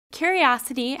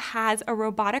Curiosity has a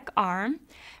robotic arm.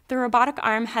 The robotic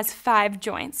arm has 5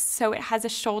 joints. So it has a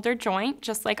shoulder joint,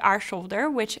 just like our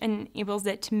shoulder, which enables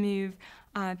it to move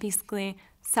basically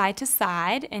side to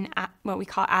side in what we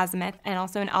call azimuth, and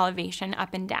also an elevation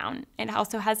up and down. It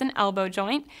also has an elbow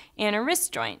joint and a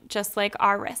wrist joint, just like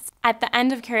our wrist. At the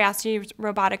end of Curiosity's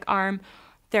robotic arm,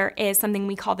 there is something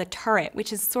we call the turret,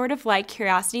 which is sort of like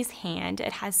Curiosity's hand.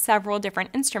 It has several different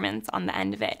instruments on the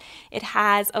end of it. It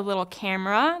has a little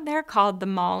camera there called the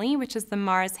MALI, which is the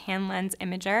Mars Hand Lens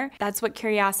Imager. That's what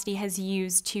Curiosity has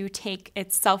used to take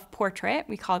its self-portrait.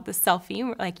 We call it the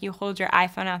selfie, like you hold your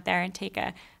iPhone out there and take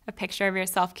a picture of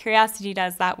yourself. Curiosity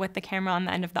does that with the camera on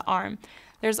the end of the arm.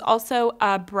 There's also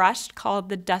a brush called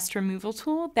the dust removal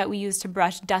tool that we use to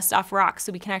brush dust off rocks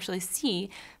so we can actually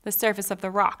see the surface of the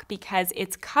rock, because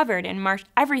it's covered in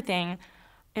everything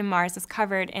in Mars is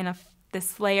covered in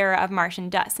this layer of Martian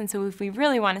dust. And so if we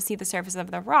really want to see the surface of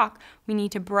the rock, we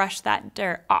need to brush that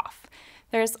dirt off.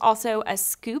 There's also a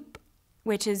scoop,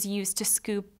 which is used to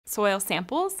scoop soil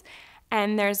samples.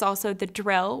 And there's also the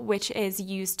drill, which is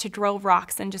used to drill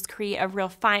rocks and just create a real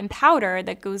fine powder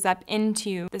that goes up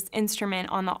into this instrument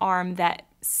on the arm that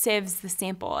sieves the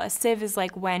sample. A sieve is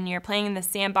like when you're playing in the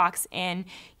sandbox and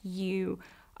you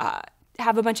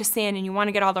have a bunch of sand and you want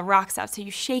to get all the rocks out, so you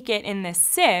shake it in this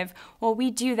sieve. Well,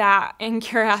 we do that in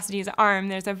Curiosity's arm.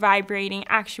 There's a vibrating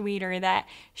actuator that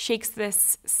shakes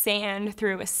this sand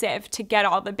through a sieve to get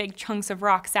all the big chunks of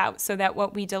rocks out, so that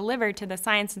what we deliver to the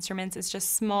science instruments is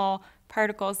just small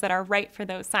particles that are right for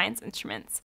those science instruments.